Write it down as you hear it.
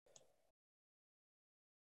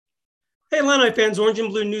Hey, Illini fans, Orange and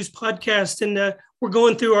Blue News Podcast, and we're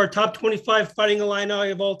going through our top 25 Fighting Illini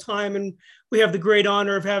of all time, and we have the great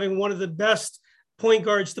honor of having one of the best point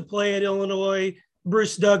guards to play at Illinois,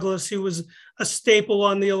 Bruce Douglas, who was a staple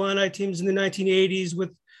on the Illini teams in the 1980s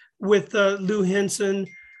with Lou Henson.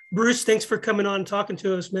 Bruce, thanks for coming on and talking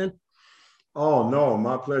to us, man. Oh, no,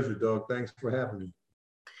 my pleasure, Doug. Thanks for having me.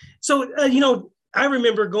 So, I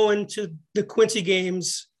remember going to the Quincy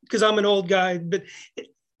games because I'm an old guy, but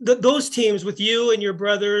those teams with you and your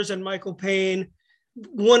brothers and Michael Payne,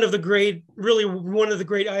 really one of the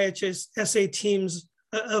great IHSA teams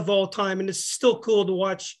of all time. And it's still cool to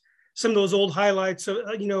watch some of those old highlights of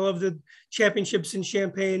the championships in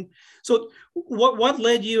Champaign. So what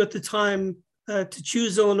led you at the time to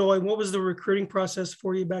choose Illinois? What was the recruiting process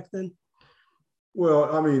for you back then?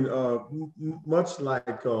 Well, I mean, much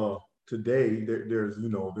like today, there's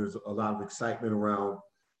a lot of excitement around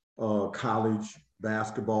college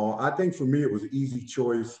basketball. I think for me, it was an easy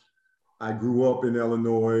choice. I grew up in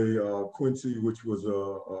Illinois, Quincy, which was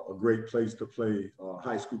a great place to play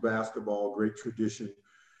high school basketball, great tradition.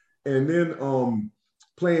 And then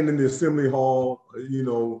playing in the Assembly Hall,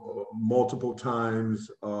 multiple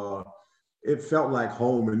times, it felt like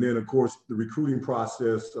home. And then, of course, the recruiting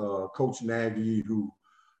process, Coach Nagy, who,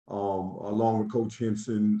 along with Coach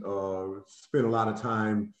Henson, spent a lot of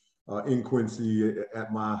time in Quincy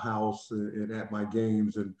at my house and at my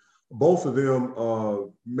games. And both of them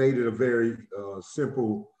made it a very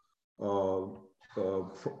simple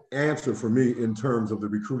answer for me in terms of the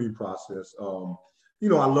recruiting process.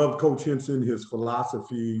 I loved Coach Henson, his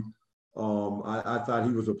philosophy. I thought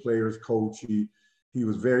he was a player's coach. He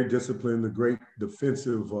was very disciplined, a great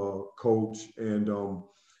defensive coach, and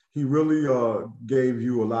he really gave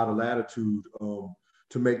you a lot of latitude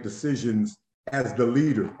to make decisions as the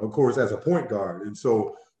leader, of course, as a point guard. And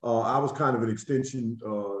so I was kind of an extension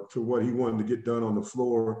to what he wanted to get done on the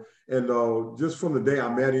floor. And just from the day I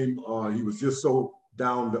met him, he was just so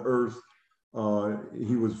down to earth.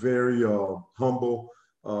 He was very humble,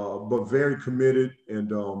 but very committed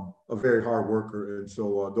and a very hard worker. And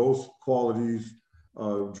so those qualities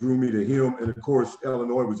drew me to him. And of course,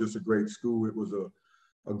 Illinois was just a great school. It was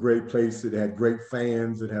a great place. It had great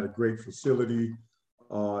fans. It had a great facility.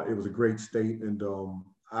 It was a great state, and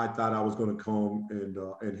I thought I was going to come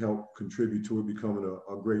and help contribute to it becoming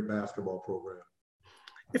a great basketball program.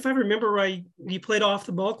 If I remember right, you played off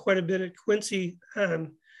the ball quite a bit at Quincy.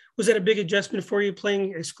 Was that a big adjustment for you,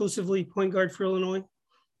 playing exclusively point guard for Illinois?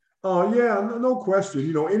 Yeah, no question.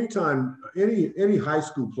 Anytime any high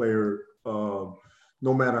school player, no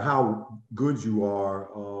matter how good you are,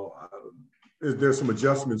 there's some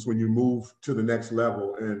adjustments when you move to the next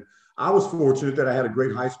level. And I was fortunate that I had a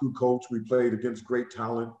great high school coach. We played against great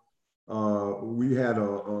talent. We had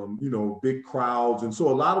big crowds. And so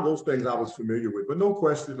a lot of those things I was familiar with, but no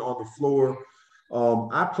question on the floor.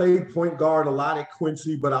 I played point guard a lot at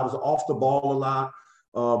Quincy, but I was off the ball a lot.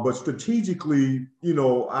 But strategically,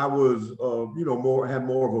 I was, had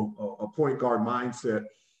more of a point guard mindset.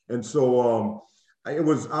 And so I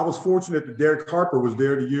was fortunate that Derek Harper was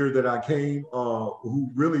there the year that I came, who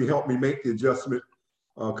really helped me make the adjustment.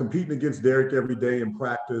 Competing against Derek every day in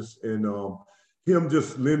practice, and him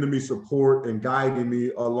just lending me support and guiding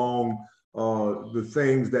me along the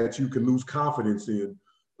things that you can lose confidence in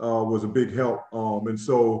was a big help. And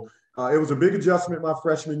so it was a big adjustment my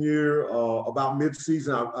freshman year. About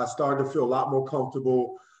mid-season, I started to feel a lot more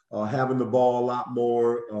comfortable having the ball a lot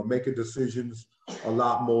more, making decisions a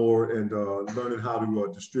lot more, and learning how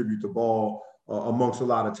to distribute the ball amongst a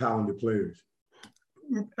lot of talented players.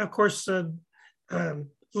 Of course,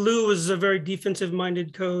 Lou was a very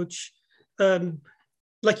defensive-minded coach.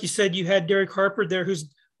 Like you said, you had Derek Harper there,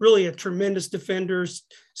 who's really a tremendous defender,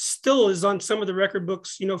 still is on some of the record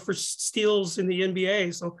books, for steals in the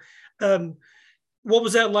NBA. So what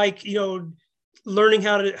was that like, learning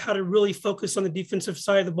how to really focus on the defensive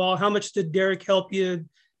side of the ball? How much did Derek help you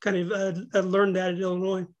kind of learn that at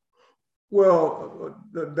Illinois? Well,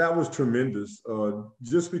 that was tremendous.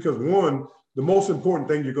 Just because, one, the most important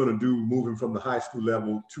thing you're going to do moving from the high school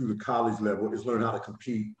level to the college level is learn how to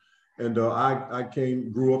compete. And I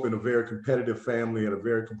grew up in a very competitive family at a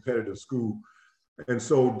very competitive school. And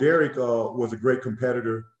so Derek was a great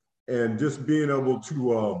competitor, and just being able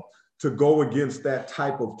to go against that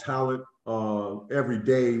type of talent every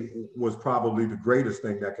day was probably the greatest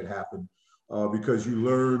thing that could happen, because you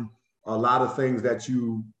learn a lot of things that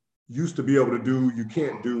you used to be able to do, you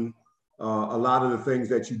can't do. A lot of the things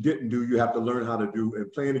that you didn't do, you have to learn how to do.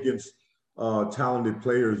 And playing against talented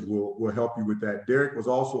players will help you with that. Derek was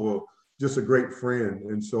also just a great friend.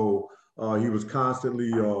 And so he was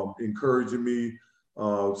constantly encouraging me,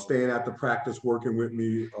 staying at the practice, working with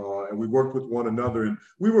me, and we worked with one another. And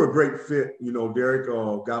we were a great fit. You know, Derek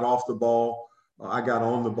got off the ball, I got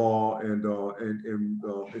on the ball, and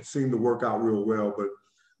it seemed to work out real well.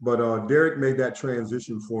 But Derek made that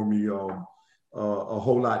transition for me a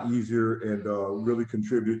whole lot easier, and really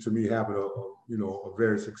contributed to me having a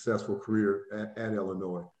very successful career at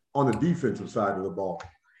Illinois on the defensive side of the ball.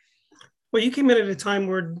 Well, you came in at a time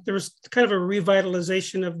where there was kind of a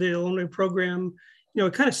revitalization of the Illinois program. You know,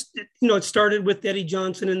 it kind of, it started with Eddie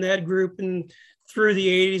Johnson and that group, and through the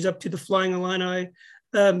 80s up to the Flying Illini.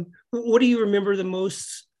 What do you remember the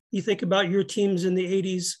most, you think, about your teams in the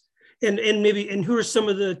 80s? And who are some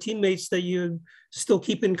of the teammates that you still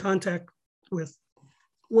keep in contact with?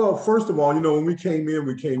 Well, first of all, when we came in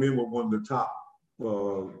with one of the top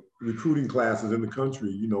recruiting classes in the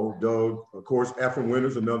country. Doug, of course, Ephraim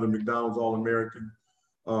Winters, another McDonald's All-American,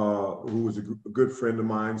 who was a good friend of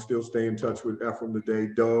mine, still stay in touch with Ephraim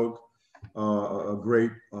today. Doug, a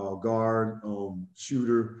great guard,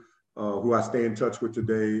 shooter, who I stay in touch with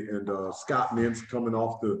today. And Scott Mintz, coming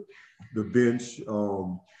off the bench,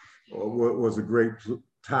 was a great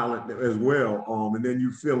talent as well. And then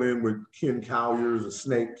you fill in with Ken Colliers, a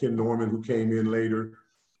snake, Ken Norman, who came in later.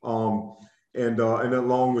 And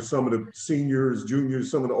along with some of the seniors,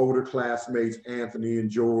 juniors, some of the older classmates, Anthony and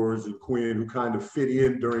George and Quinn, who kind of fit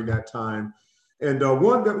in during that time. And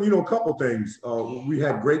a couple things. We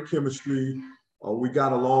had great chemistry. We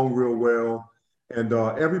got along real well, and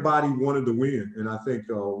everybody wanted to win. And I think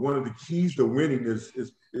one of the keys to winning is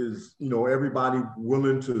everybody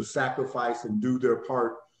willing to sacrifice and do their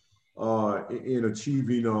part in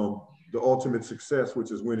achieving the ultimate success,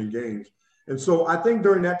 which is winning games. And so I think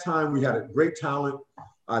during that time, we had a great talent.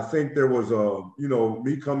 I think there was,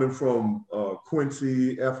 me coming from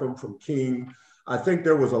Quincy, Ephraim from King. I think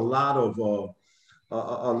there was a lot of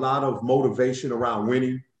motivation around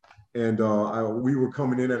winning. And we were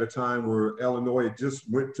coming in at a time where Illinois just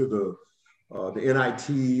went to the NIT.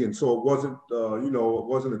 And so it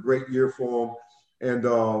wasn't a great year for them. And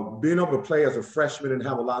being able to play as a freshman and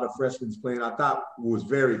have a lot of freshmen playing, I thought was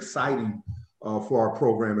very exciting for our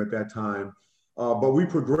program at that time. But we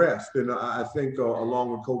progressed. And I think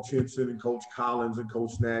along with Coach Henson and Coach Collins and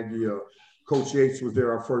Coach Nagy, Coach Yates was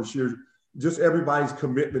there our first year, just everybody's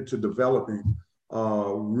commitment to developing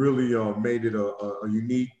really made it a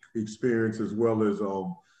unique experience, as well as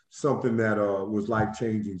something that was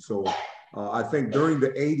life-changing. So I think during the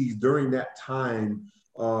 80s, during that time,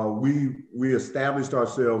 we established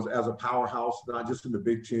ourselves as a powerhouse, not just in the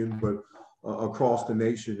Big Ten, but across the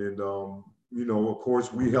nation. And, of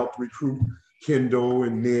course, we helped recruit Kendo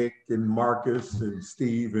and Nick and Marcus and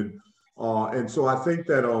Steve. And so I think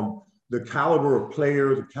that the caliber of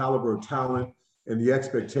player, the caliber of talent, and the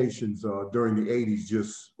expectations during the 80s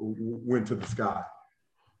just went to the sky.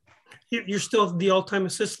 You're still the all-time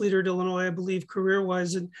assist leader at Illinois, I believe,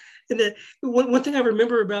 career-wise. And one thing I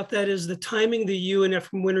remember about that is the timing that you and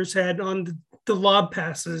Ephraim Winters had on the lob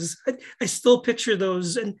passes. I still picture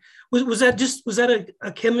those. And was that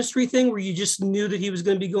a chemistry thing where you just knew that he was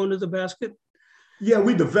going to be going to the basket? Yeah,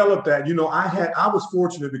 we developed that. I was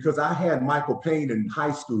fortunate because I had Michael Payne in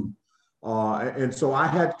high school. And so I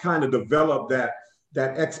had kind of developed that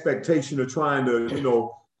expectation of trying to,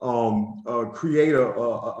 create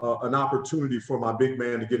an opportunity for my big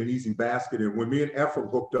man to get an easy basket. And when me and Ephraim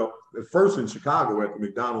hooked up at first in Chicago at the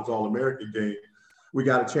McDonald's All-American game, we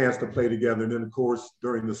got a chance to play together. And then, of course,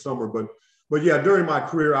 during the summer. But yeah, during my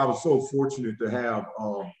career, I was so fortunate to have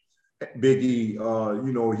Big E. He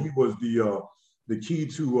was the key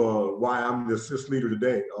to why I'm the assist leader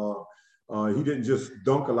today. He didn't just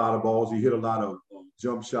dunk a lot of balls; he hit a lot of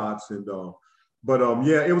jump shots. And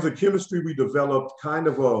it was a chemistry we developed. Kind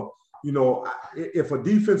of if a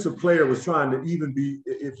defensive player was trying to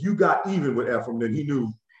if you got even with Ephraim, then he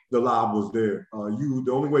knew the lob was there.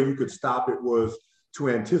 The only way you could stop it was to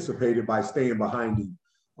anticipate it by staying behind him.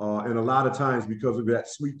 And a lot of times, because of that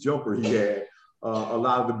sweet jumper he had, a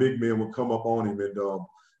lot of the big men would come up on him,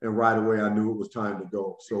 and right away I knew it was time to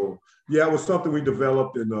go. So yeah, it was something we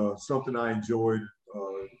developed, and something I enjoyed,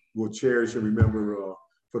 will cherish and remember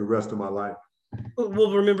for the rest of my life.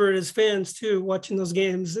 We'll remember it as fans too, watching those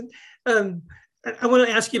games. And I want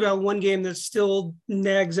to ask you about one game that still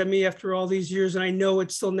nags at me after all these years, and I know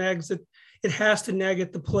it still nags, that it has to nag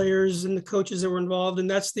at the players and the coaches that were involved, and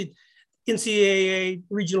that's the NCAA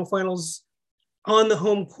regional finals on the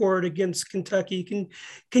home court against Kentucky.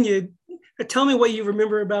 Can you tell me what you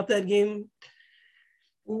remember about that game?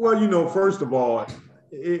 Well, first of all,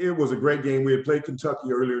 it was a great game. We had played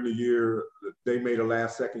Kentucky earlier in the year. They made a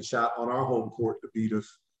last-second shot on our home court to beat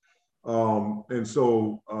us. And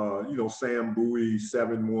so, Sam Bowie,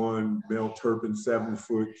 7'1", Mel Turpin, 7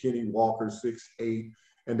 foot, Kenny Walker, 6'8",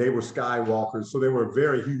 and they were Skywalkers. So they were a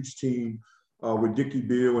very huge team with Dickie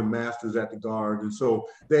Beal and Masters at the guard. And so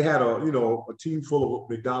they had a team full of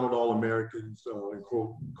McDonald All-Americans, and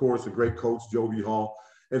of course, a great coach, Joby Hall.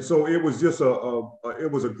 And so it was just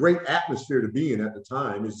it was a great atmosphere to be in at the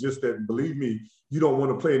time. It's just that, believe me, you don't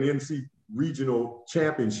want to play an NC regional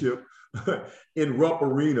championship in Rupp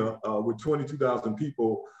Arena with 22,000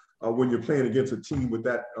 people when you're playing against a team with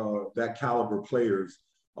that caliber players.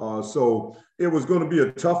 So it was going to be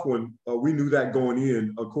a tough one. We knew that going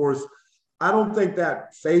in. Of course, I don't think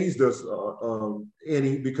that fazed us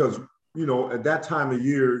any, because, at that time of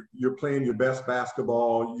year, you're playing your best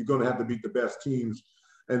basketball. You're going to have to beat the best teams.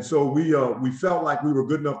 And so we felt like we were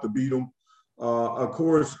good enough to beat them. Of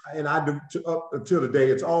course, and up until today,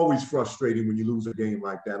 it's always frustrating when you lose a game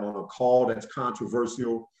like that on a call that's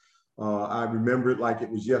controversial. I remember it like it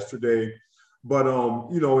was yesterday. But,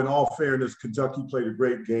 in all fairness, Kentucky played a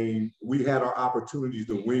great game. We had our opportunities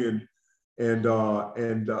to win. And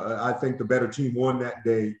I think the better team won that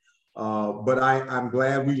day. But I'm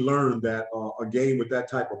glad we learned that a game with that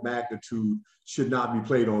type of magnitude should not be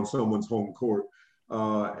played on someone's home court.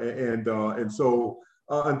 And so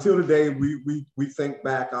until today, we think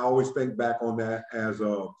back. I always think back on that as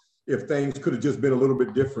if things could have just been a little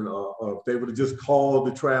bit different. If they would have just called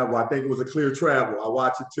the travel. I think it was a clear travel. I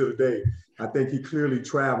watch it till today. I think he clearly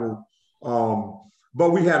traveled.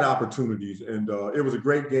 But we had opportunities, and it was a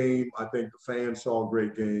great game. I think the fans saw a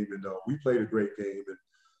great game, and we played a great game.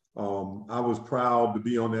 And I was proud to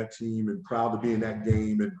be on that team and proud to be in that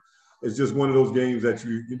game. And it's just one of those games that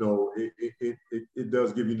it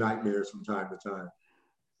does give you nightmares from time to time.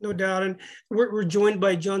 No doubt. And we're joined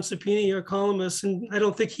by John Sapini, our columnist, and I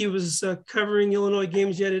don't think he was covering Illinois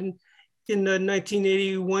games yet in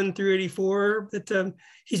 1981 through 84. But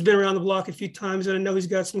he's been around the block a few times, and I know he's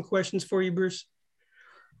got some questions for you, Bruce.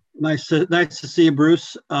 Nice to see you,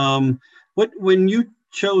 Bruce. When you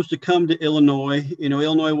chose to come to Illinois,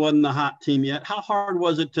 Illinois wasn't the hot team yet. How hard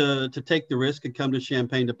was it to take the risk and come to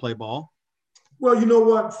Champaign to play ball? Well, you know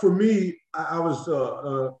what? For me, I was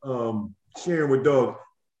sharing with Doug.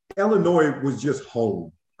 Illinois was just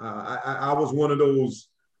home. I was one of those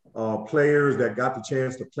players that got the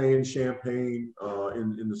chance to play in Champaign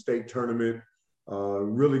in the state tournament.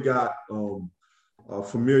 Really got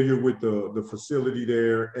familiar with the facility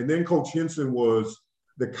there. And then Coach Henson was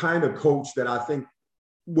the kind of coach that I think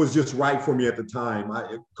was just right for me at the time.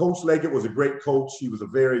 Coach Leggett was a great coach. He was a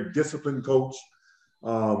very disciplined coach.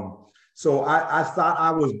 So I thought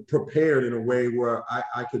I was prepared in a way where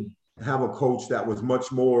I could have a coach that was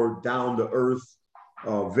much more down to earth,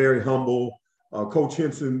 very humble. Coach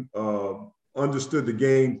Henson understood the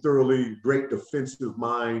game thoroughly, great defensive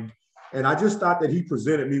mind. And I just thought that he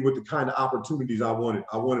presented me with the kind of opportunities I wanted.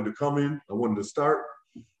 I wanted to come in, I wanted to start,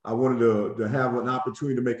 I wanted to have an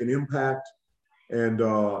opportunity to make an impact, and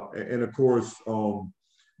of course,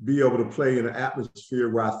 be able to play in an atmosphere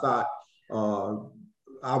where I thought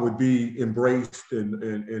I would be embraced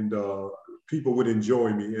and people would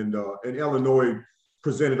enjoy me. And Illinois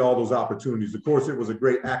presented all those opportunities. Of course, it was a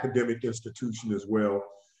great academic institution as well.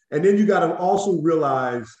 And then you got to also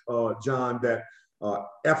realize, John, that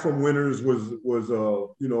Ephraim Winters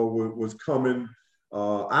was coming.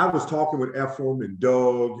 I was talking with Ephraim and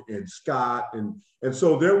Doug and Scott, and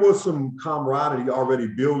so there was some camaraderie already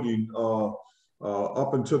building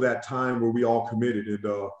up until that time where we all committed.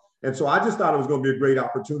 And so I just thought it was going to be a great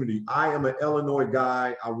opportunity. I am an Illinois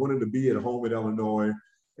guy. I wanted to be at home in Illinois,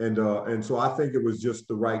 and so I think it was just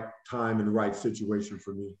the right time and the right situation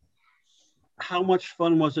for me. How much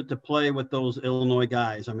fun was it to play with those Illinois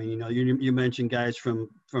guys? I mean, you mentioned guys from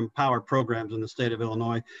power programs in the state of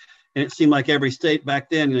Illinois, and it seemed like every state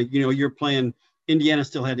back then, you're playing. Indiana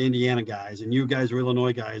still had Indiana guys, and you guys were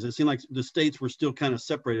Illinois guys. It seemed like the states were still kind of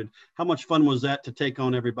separated. How much fun was that to take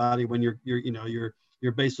on everybody when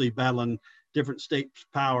you're basically battling different state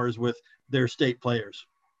powers with their state players?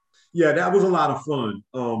 Yeah, that was a lot of fun.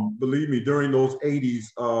 Believe me, during those 80s,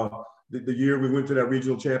 the year we went to that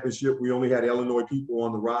regional championship, we only had Illinois people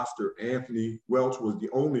on the roster. Anthony Welch was the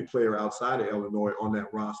only player outside of Illinois on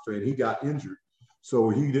that roster, and he got injured. So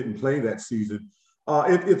he didn't play that season.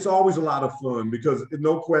 It's always a lot of fun because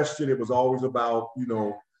no question, it was always about,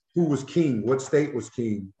 who was king, what state was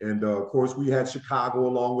king. And of course, we had Chicago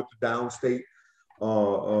along with the downstate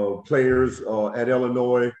players at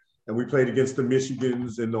Illinois, and we played against the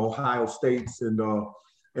Michigans and the Ohio States, and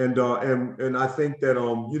I think that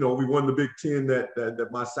we won the Big Ten that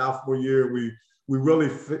my sophomore year. We really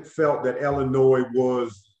felt that Illinois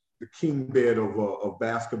was the king bed of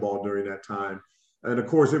basketball during that time. And of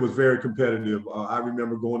course, it was very competitive. I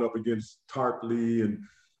remember going up against Tarpley and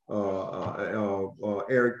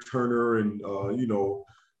Eric Turner and,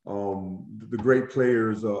 the great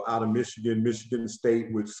players out of Michigan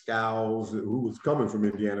State with Skiles, who was coming from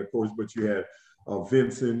Indiana, of course, but you had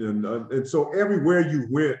Vincent. And so everywhere you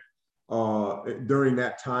went during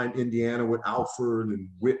that time, Indiana with Alford and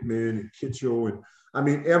Whitman and Kitchell. And I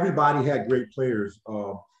mean, everybody had great players.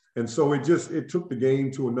 And so it took the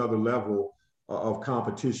game to another level of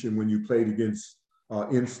competition when you played against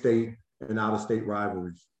in-state and out-of-state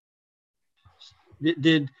rivalries.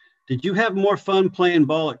 Did you have more fun playing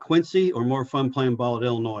ball at Quincy or more fun playing ball at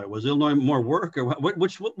Illinois? Was Illinois more work, or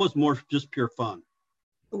which was more just pure fun?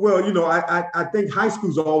 Well, I think high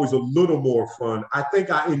school's always a little more fun. I think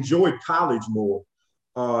I enjoyed college more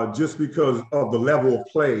just because of the level of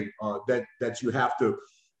play that you have to.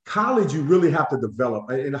 College, you really have to develop.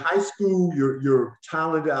 In high school, you're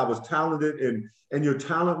talented. I was talented, and your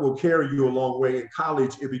talent will carry you a long way. In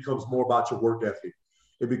college, it becomes more about your work ethic.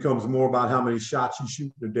 It becomes more about how many shots you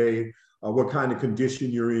shoot in a day, what kind of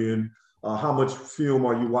condition you're in, how much film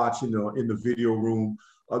are you watching in the video room.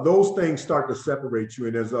 Those things start to separate you.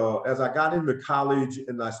 And as I got into college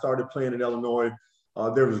and I started playing at Illinois,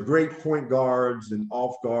 there was great point guards and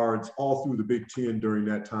off guards all through the Big Ten during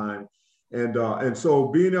that time. And so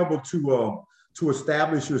being able to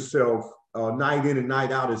establish yourself night in and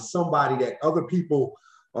night out as somebody that other people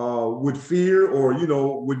would fear or,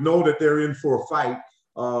 would know that they're in for a fight,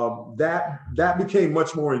 that became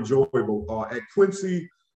much more enjoyable. At Quincy,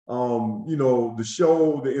 the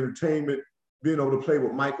show, the entertainment, being able to play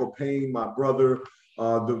with Michael Payne, my brother,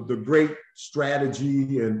 the great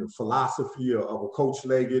strategy and philosophy of a Coach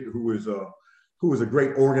Leggett, who is a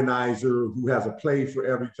great organizer, who has a play for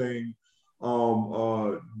everything.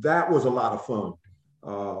 That was a lot of fun.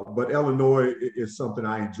 But Illinois is something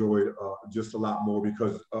I enjoyed just a lot more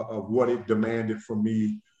because of what it demanded from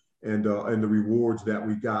me and the rewards that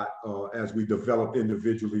we got as we developed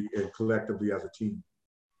individually and collectively as a team.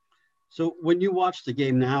 So when you watch the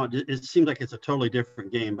game now, it seems like it's a totally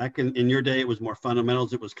different game. Back in your day, it was more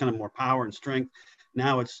fundamentals. It was kind of more power and strength.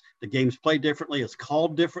 Now the game's played differently. It's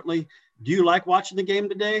called differently. Do you like watching the game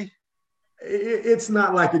today? It's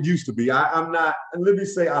not like it used to be. I'm not, let me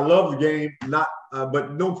say, I love the game,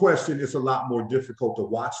 but no question, it's a lot more difficult to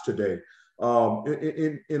watch today.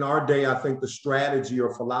 In our day, I think the strategy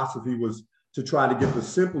or philosophy was to try to get the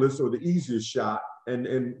simplest or the easiest shot.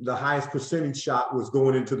 And the highest percentage shot was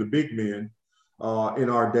going into the big men in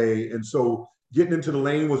our day. And so getting into the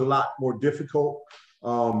lane was a lot more difficult.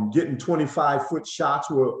 Getting 25-foot shots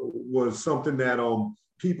was something that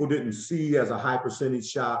people didn't see as a high percentage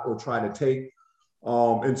shot or try to take.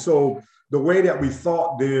 And so the way that we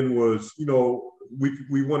thought then was,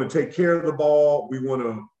 we want to take care of the ball. We want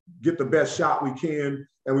to get the best shot we can,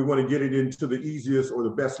 and we want to get it into the easiest or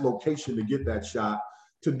the best location to get that shot.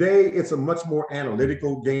 Today, it's a much more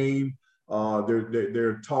analytical game.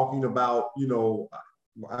 They're talking about,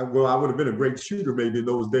 I would have been a great shooter maybe in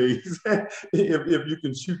those days if you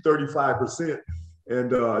can shoot 35%.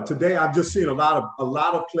 And today, I've just seen a lot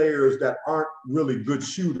of players that aren't really good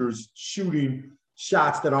shooters shooting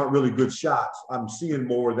shots that aren't really good shots. I'm seeing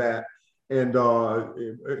more of that. And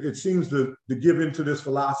it seems to give into this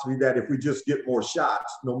philosophy that if we just get more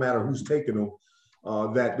shots, no matter who's taking them,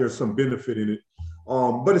 that there's some benefit in it.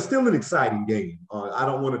 But it's still an exciting game. I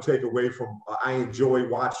don't want to take away from, I enjoy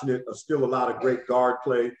watching it. Still a lot of great guard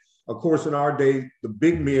play. Of course, in our day, the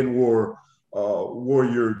big men were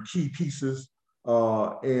your key pieces.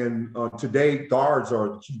 And today, guards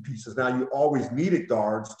are the key pieces. Now, you always needed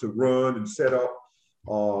guards to run and set up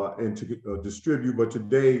and to distribute. But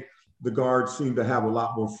today, the guards seem to have a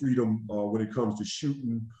lot more freedom when it comes to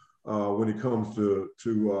shooting, when it comes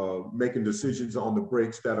to making decisions on the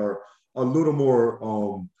breaks that are a little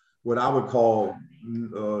more what I would call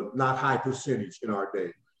not high percentage in our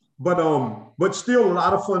day. But still a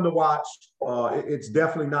lot of fun to watch. It's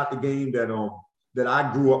definitely not the game that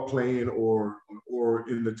I grew up playing or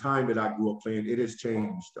in the time that I grew up playing. It has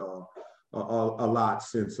changed a lot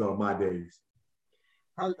since my days.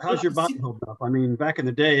 How's your body holding up? I mean, back in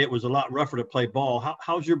the day, it was a lot rougher to play ball.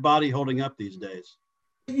 How's your body holding up these days?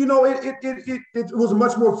 It was a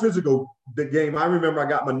much more physical game. I remember I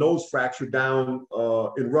got my nose fractured down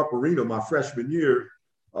in Rupp Arena my freshman year.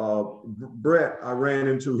 Brett, I ran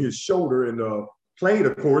into his shoulder and played,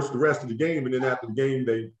 of course, the rest of the game. And then after the game,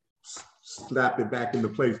 they slapped it back into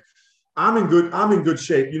place. I'm in good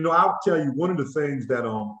shape. I'll tell you, one of the things that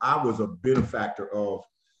I was a benefactor of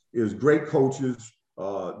is great coaches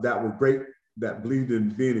that were great, that believed in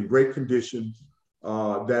being in great condition.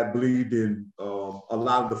 that believed in a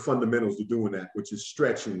lot of the fundamentals of doing that, which is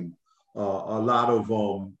stretching, a lot of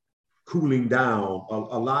cooling down,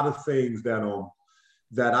 a lot of things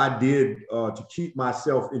that I did to keep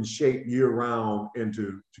myself in shape year round and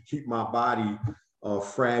to keep my body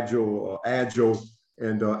fragile, agile,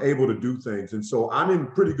 and able to do things. And so I'm in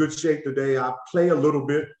pretty good shape today. I play a little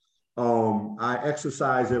bit. I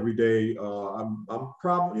exercise every day. I'm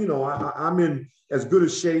probably, I'm in as good a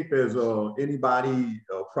shape as anybody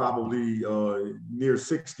probably near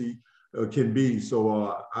 60 can be.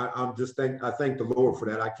 So I thank the Lord for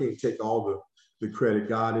that. I can't take all the credit.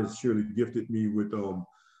 God has surely gifted me with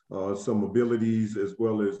some abilities as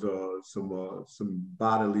well as some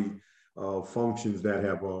bodily functions that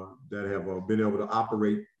have been able to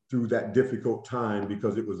operate through that difficult time,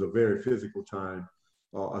 because it was a very physical time,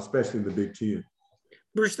 especially in the Big Ten.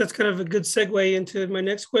 Bruce, that's kind of a good segue into my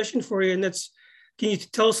next question for you, and that's, can you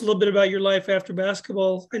tell us a little bit about your life after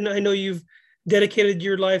basketball? I know you've dedicated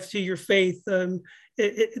your life to your faith.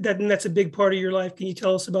 That's a big part of your life. Can you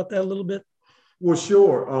tell us about that a little bit? Well,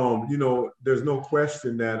 sure. There's no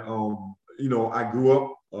question that I grew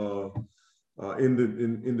up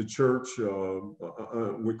in the church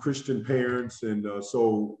with Christian parents, and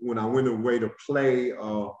so when I went away to play,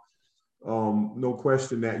 no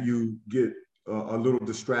question that you get a little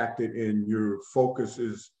distracted, and your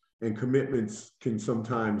focuses and commitments can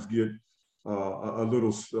sometimes get a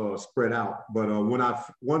little spread out. But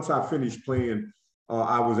once I finished playing,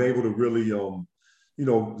 I was able to really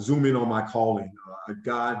zoom in on my calling.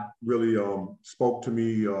 God really spoke to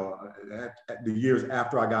me at the years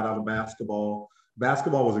after I got out of basketball.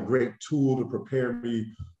 Basketball was a great tool to prepare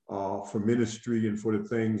me for ministry and for the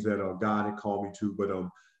things that God had called me to. But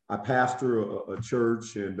I pastor a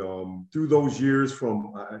church, and through those years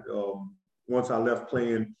from once I left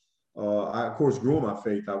playing, I, of course, grew in my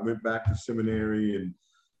faith. I went back to seminary and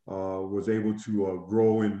was able to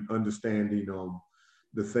grow in understanding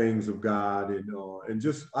the things of God, and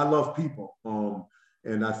just, I love people.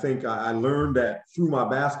 And I think I learned that through my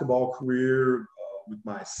basketball career, with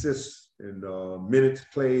my assists and minutes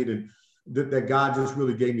played, and that God just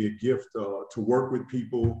really gave me a gift to work with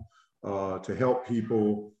people, to help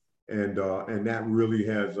people, and that really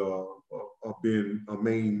has been a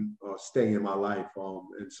main stay in my life.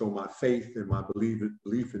 And so my faith and my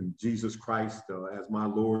belief in Jesus Christ as my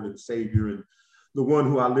Lord and Savior, and the one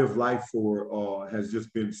who I live life for, has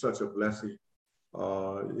just been such a blessing.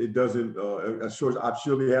 It doesn't, I've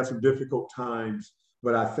surely had some difficult times,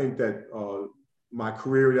 but I think that my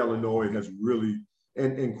career at Illinois has really,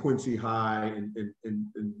 and Quincy High, and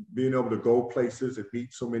being able to go places and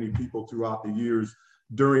meet so many people throughout the years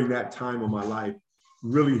during that time of my life,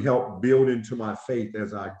 really helped build into my faith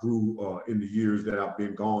as I grew in the years that I've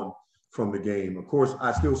been gone from the game. Of course,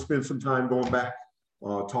 I still spend some time going back,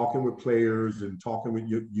 talking with players and talking with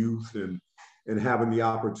youth, and having the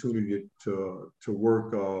opportunity to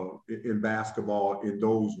work in basketball in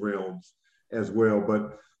those realms as well.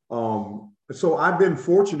 But so I've been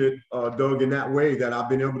fortunate, Doug, in that way, that I've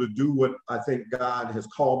been able to do what I think God has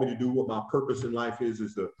called me to do. What my purpose in life is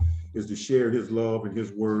to share His love and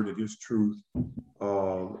His word and His truth.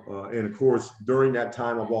 And of course, during that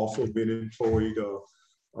time, I've also been employed.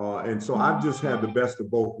 And so I've just had the best of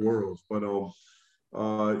both worlds. But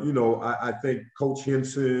I think Coach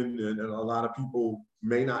Henson, and a lot of people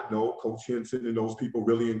may not know, Coach Henson and those people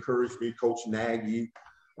really encouraged me, Coach Nagy,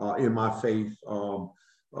 in my faith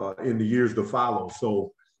in the years to follow.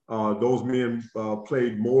 So those men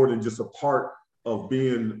played more than just a part of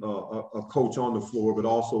being a coach on the floor, but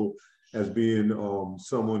also as being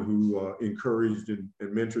someone who encouraged and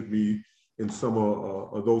mentored me in some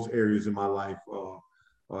of those areas in my life,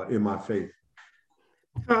 in my faith.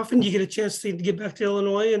 How often do you get a chance to get back to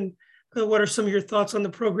Illinois, and what are some of your thoughts on the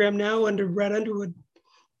program now under Brad Underwood?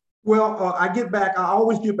 Well, I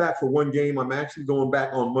always get back for one game. I'm actually going back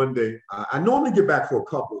on Monday. I normally get back for a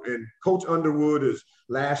couple. And Coach Underwood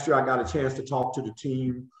last year I got a chance to talk to the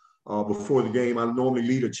team before the game. I normally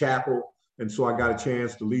lead a chapel. And so I got a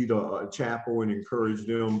chance to lead a chapel and encourage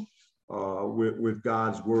them with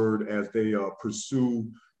God's word as they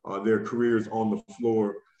pursue their careers on the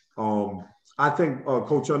floor. I think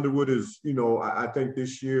Coach Underwood I think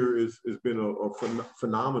this year has been a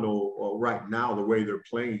phenomenal right now, the way they're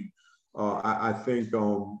playing. I think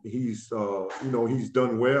he's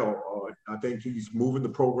done well. I think he's moving the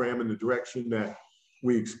program in the direction that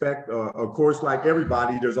we expect. Of course, like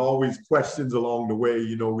everybody, there's always questions along the way.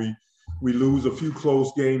 We lose a few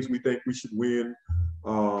close games we think we should win,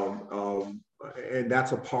 and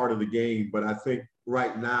that's a part of the game. But I think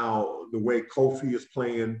right now, the way Kofi is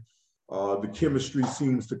playing, The chemistry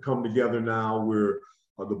seems to come together now where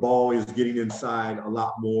the ball is getting inside a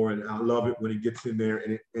lot more, and I love it when it gets in there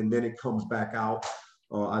and then it comes back out.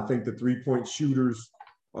 I think the three-point shooters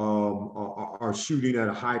are shooting at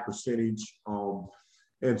a high percentage.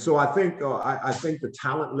 And so I think the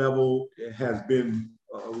talent level has been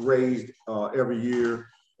raised every year.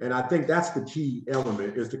 And I think that's the key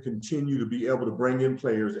element, is to continue to be able to bring in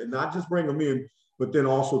players and not just bring them in, but then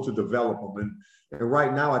also to develop them. And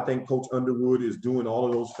right now, I think Coach Underwood is doing all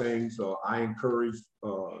of those things. I encouraged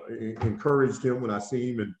him when I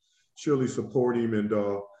see him, and surely support him.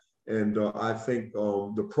 And I think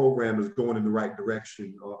the program is going in the right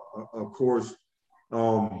direction. Of course,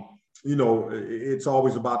 you know, it's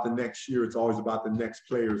always about the next year. It's always about the next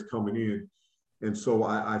players coming in. And so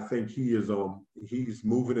I think he's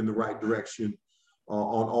moving in the right direction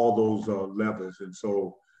on all those levels. And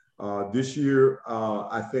so this year,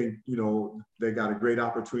 I think, you know, they got a great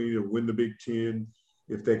opportunity to win the Big Ten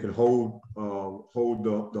if they can hold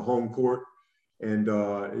the home court. And,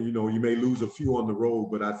 you know, you may lose a few on the road,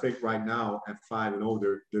 but I think right now at 5-0,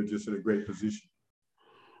 they're just in a great position.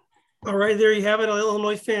 All right, there you have it,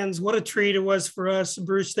 Illinois fans. What a treat it was for us.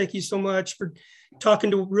 Bruce, thank you so much for talking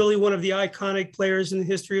to really one of the iconic players in the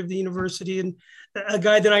history of the university, and a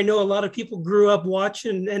guy that I know a lot of people grew up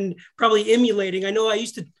watching and probably emulating.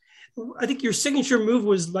 I think your signature move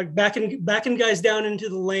was like backing guys down into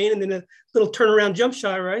the lane and then a little turnaround jump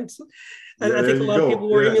shot, right? So I think a lot of people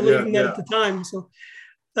were emulating that at the time. So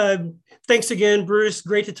thanks again, Bruce.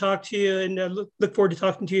 Great to talk to you, and look forward to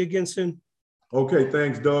talking to you again soon. Okay,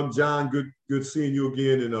 thanks, Doug. John, good seeing you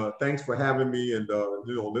again, and thanks for having me. And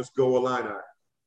you know, let's go Illini.